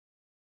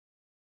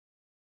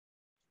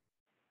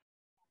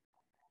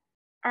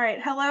All right,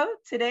 hello.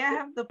 Today I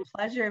have the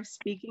pleasure of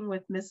speaking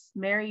with Miss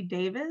Mary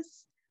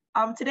Davis.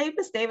 Today,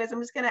 Miss Davis, I'm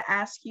just going to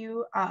ask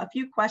you a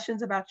few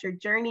questions about your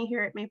journey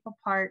here at Maple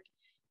Park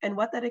and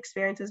what that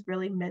experience has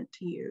really meant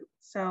to you.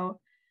 So,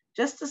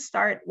 just to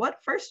start, what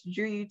first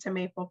drew you to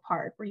Maple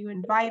Park? Were you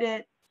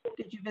invited?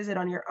 Did you visit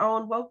on your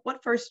own?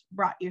 What first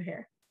brought you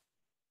here?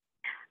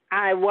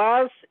 I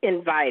was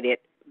invited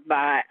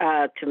by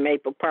to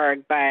Maple Park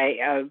by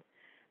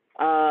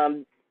a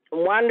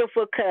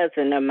wonderful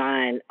cousin of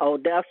mine,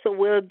 Odessa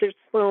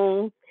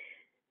Witherspoon,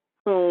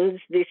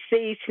 who's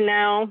deceased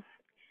now.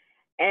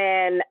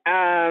 And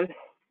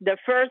the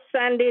first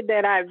Sunday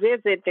that I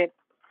visited,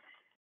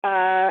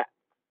 uh,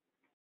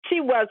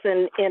 she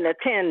wasn't in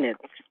attendance,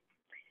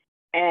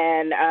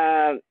 and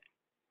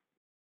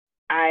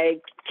I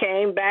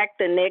came back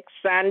the next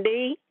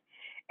Sunday,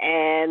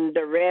 and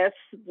the rest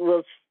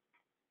was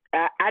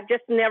I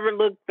just never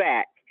looked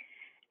back.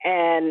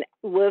 And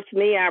with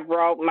me, I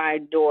brought my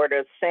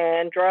daughter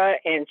Sandra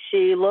and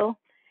Sheila,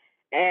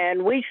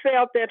 and we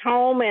felt at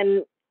home.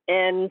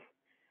 And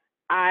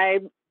I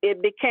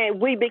it became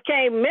we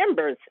became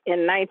members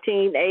in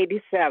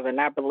 1987,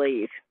 I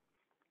believe.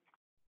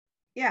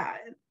 Yeah,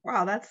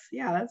 wow, that's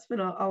been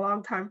a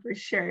long time for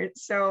sure.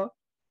 So,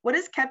 what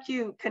has kept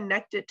you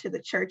connected to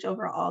the church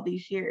over all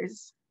these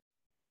years?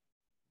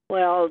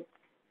 Well,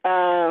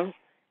 uh,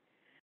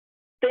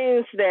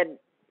 things that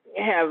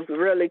have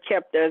really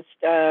kept us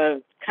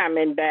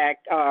coming back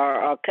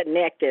or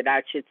connected,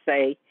 I should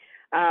say,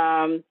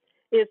 um,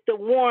 is the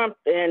warmth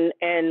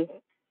and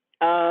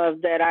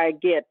that I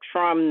get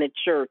from the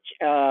church.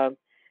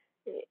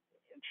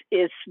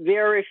 It's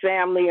very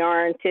family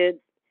oriented,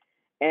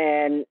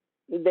 and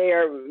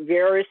they're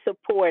very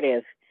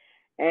supportive,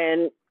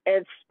 and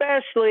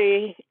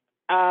especially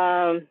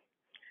um,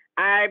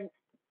 I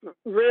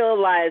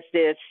realized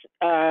this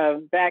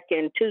back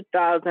in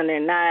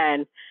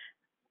 2009.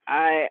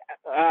 I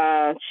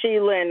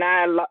Sheila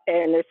and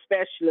and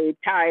especially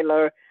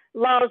Tyler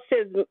lost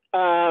his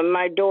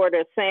my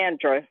daughter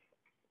Sandra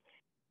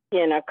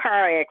in a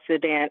car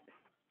accident,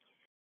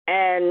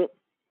 and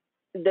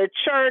the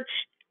church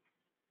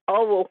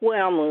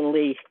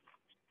overwhelmingly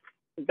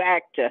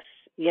backed us.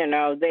 You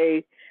know,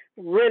 they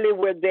really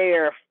were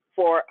there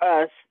for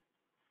us,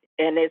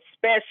 and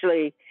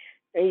especially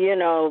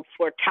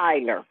for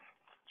Tyler,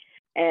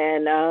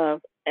 and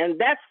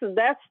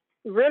that's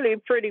really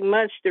pretty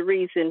much the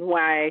reason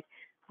why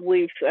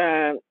we've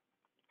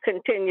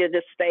continued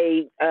to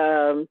stay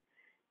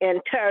in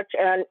touch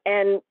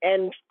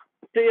and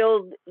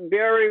feel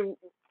very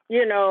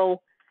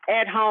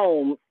at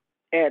home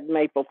at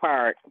Maple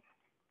Park.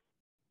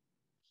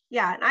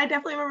 Yeah, and I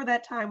definitely remember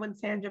that time when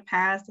Sandra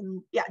passed,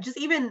 and yeah, just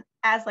even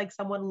as like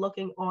someone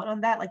looking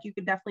on that, like you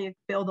could definitely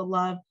feel the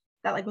love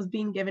that like was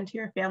being given to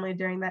your family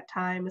during that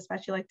time,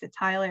 especially like to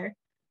Tyler.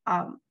 So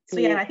yeah,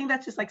 and Yeah. I think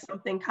that's just like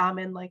something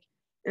common. Like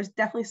there's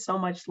definitely so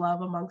much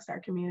love amongst our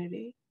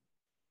community.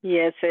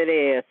 Yes, it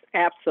is.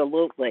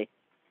 Absolutely.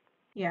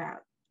 Yeah.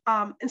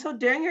 And so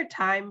during your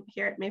time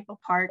here at Maple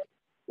Park,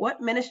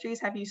 what ministries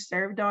have you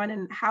served on,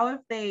 and how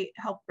have they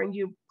helped bring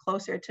you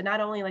closer to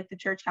not only like the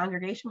church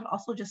congregation, but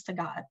also just to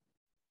God?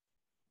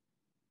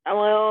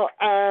 Well,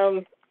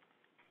 I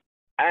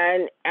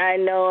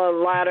know a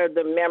lot of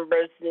the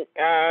members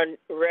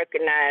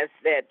recognize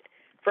that.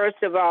 First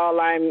of all,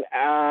 I'm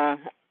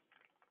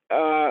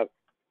a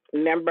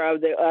member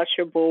of the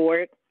usher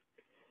board,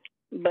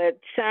 but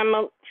some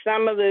of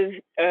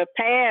the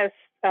past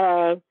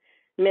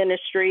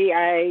ministry,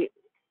 I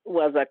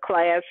was a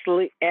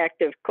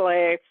active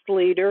class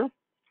leader,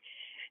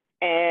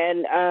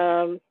 and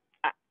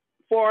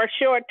for a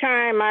short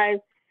time, I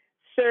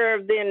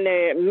served in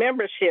the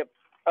membership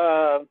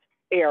uh,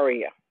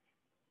 area.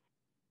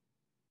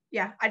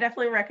 Yeah, I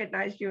definitely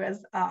recognize you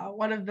as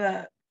one of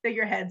the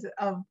figureheads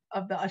of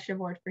the usher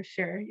board for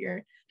sure.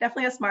 You're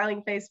definitely a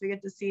smiling face we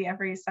get to see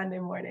every Sunday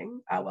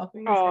morning,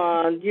 welcoming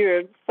us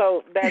You're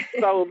so that's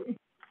in. so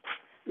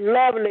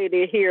lovely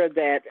to hear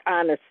that.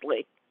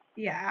 Honestly,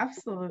 Yeah,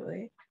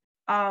 absolutely.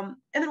 And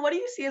then what do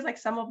you see as like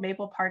some of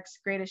Maple Park's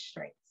greatest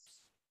strengths?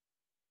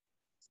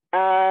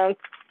 um,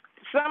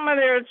 some of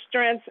their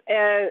strengths,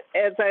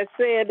 as I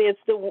said, is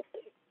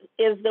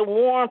the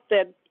warmth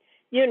that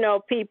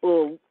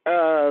people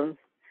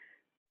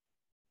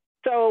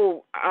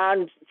so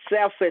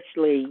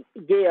unselfishly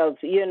give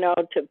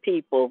to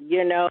people.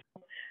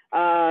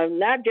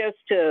 Not just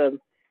to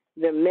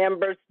the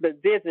members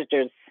but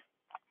visitors.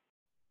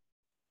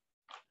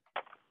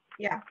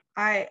 Yeah,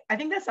 I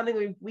think that's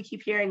something we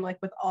keep hearing like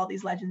with all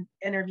these legend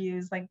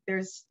interviews. Like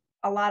there's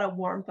a lot of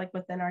warmth like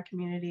within our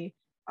community.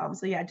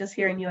 So yeah, just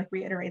hearing you like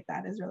reiterate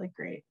that is really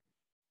great.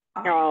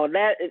 Um, Oh,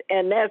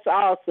 that's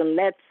awesome.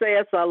 That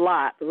says a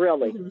lot,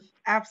 really.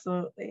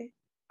 Absolutely.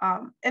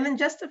 And then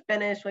just to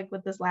finish, like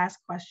with this last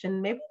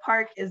question, Maple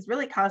Park is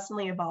really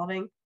constantly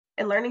evolving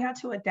and learning how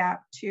to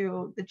adapt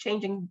to the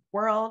changing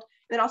world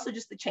and then also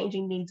just the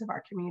changing needs of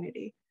our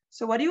community.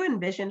 So, what do you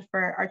envision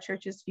for our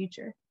church's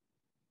future?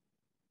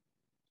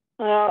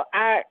 Well,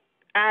 I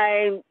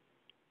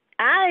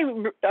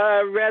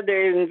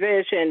rather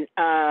envision.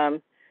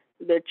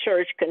 the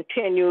church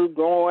continue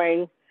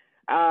growing,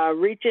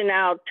 reaching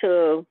out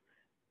to,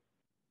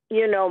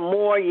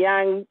 more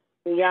young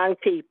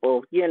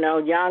people,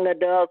 young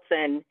adults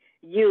and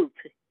youth,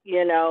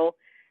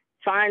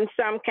 find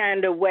some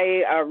kind of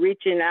way of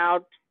reaching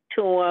out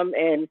to them.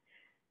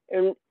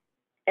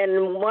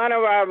 And one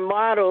of our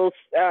models,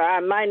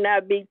 I might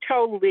not be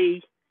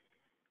totally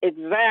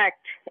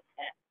exact,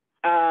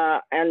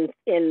 and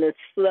in the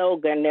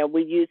slogan that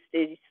we used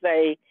to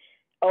say,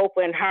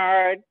 open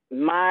heart,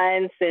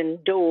 minds,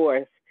 and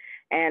doors.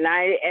 And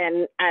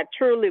I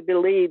truly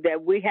believe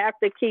that we have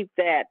to keep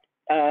that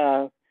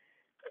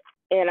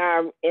in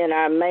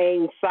our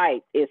main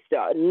site. Is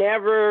to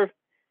never,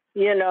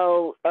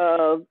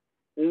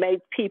 make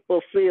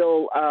people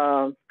feel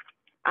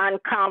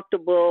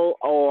uncomfortable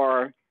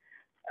or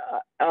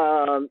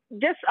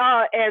just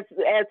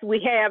as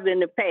we have in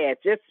the past.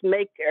 Just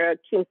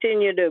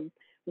continue to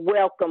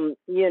welcome,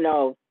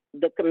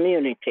 the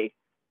community.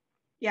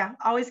 Yeah,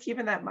 always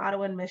keeping that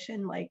motto and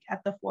mission like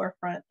at the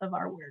forefront of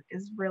our work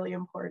is really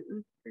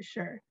important for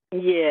sure.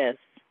 Yes,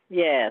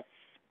 yes.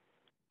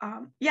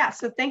 Yeah,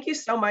 so thank you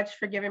so much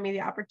for giving me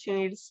the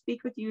opportunity to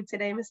speak with you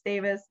today, Ms.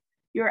 Davis.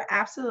 You are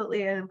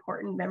absolutely an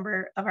important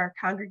member of our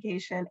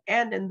congregation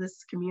and in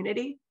this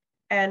community.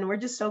 And we're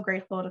just so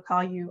grateful to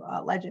call you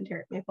a legend here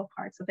at Maple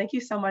Park. So thank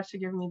you so much for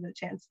giving me the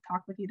chance to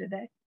talk with you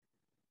today.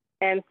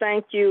 And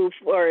thank you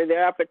for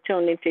the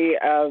opportunity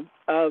of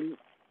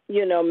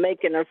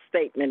making a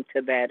statement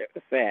to that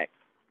effect.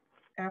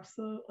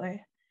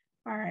 Absolutely.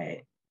 All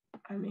right.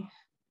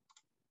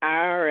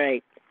 All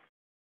right.